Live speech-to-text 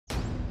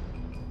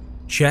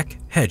Czech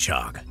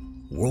Hedgehog,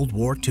 World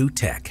War II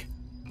tech.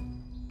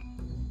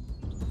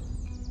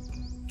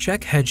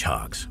 Czech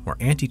Hedgehogs, or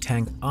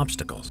anti-tank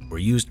obstacles, were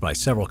used by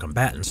several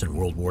combatants in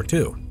World War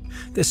II.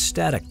 This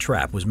static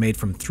trap was made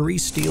from 3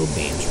 steel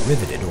beams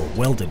riveted or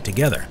welded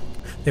together.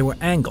 They were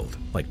angled,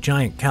 like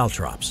giant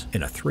caltrops,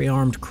 in a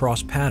 3-armed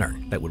cross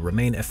pattern that would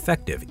remain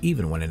effective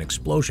even when an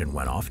explosion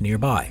went off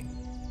nearby.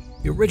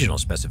 The original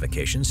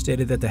specification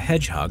stated that the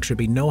Hedgehog should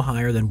be no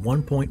higher than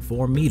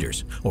 1.4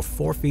 meters, or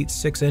 4 feet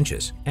 6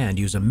 inches, and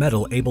use a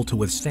metal able to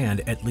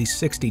withstand at least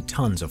 60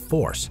 tons of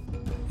force.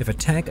 If a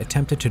tank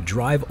attempted to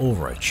drive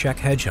over a Czech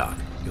Hedgehog,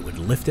 it would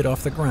lift it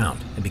off the ground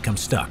and become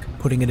stuck,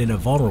 putting it in a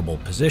vulnerable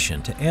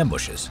position to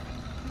ambushes.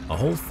 A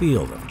whole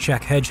field of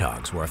Czech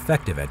Hedgehogs were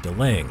effective at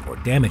delaying or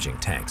damaging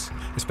tanks,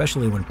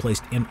 especially when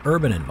placed in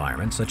urban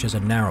environments such as a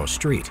narrow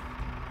street.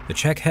 The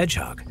Czech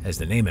Hedgehog, as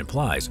the name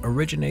implies,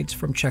 originates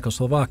from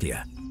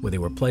Czechoslovakia, where they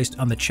were placed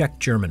on the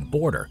Czech-German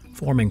border,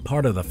 forming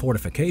part of the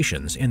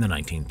fortifications in the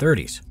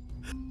 1930s.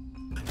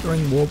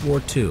 During World War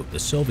II, the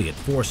Soviet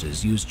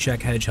forces used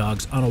Czech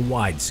Hedgehogs on a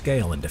wide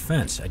scale in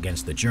defense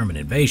against the German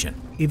invasion,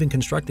 even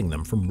constructing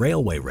them from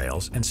railway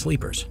rails and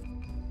sleepers.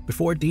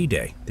 Before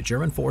D-Day, the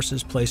German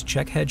forces placed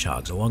Czech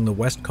Hedgehogs along the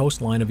west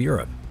coastline of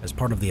Europe as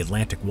part of the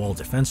Atlantic Wall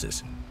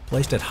defenses.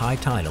 Placed at high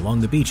tide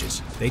along the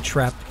beaches, they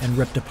trapped and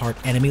ripped apart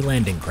enemy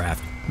landing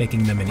craft,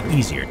 making them an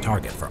easier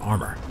target for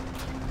armor.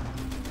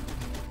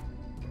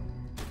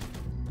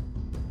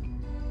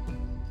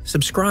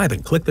 Subscribe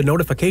and click the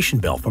notification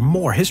bell for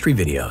more history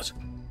videos.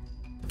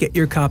 Get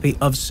your copy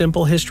of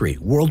Simple History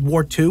World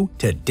War II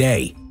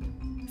today.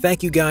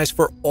 Thank you guys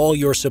for all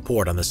your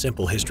support on the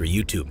Simple History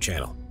YouTube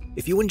channel.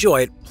 If you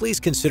enjoy it,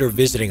 please consider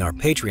visiting our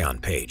Patreon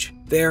page.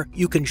 There,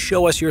 you can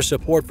show us your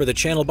support for the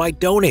channel by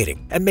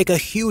donating and make a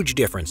huge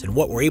difference in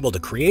what we're able to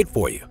create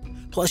for you.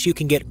 Plus, you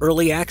can get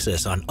early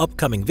access on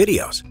upcoming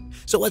videos.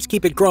 So let's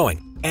keep it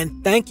growing,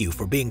 and thank you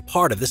for being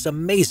part of this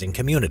amazing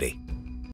community.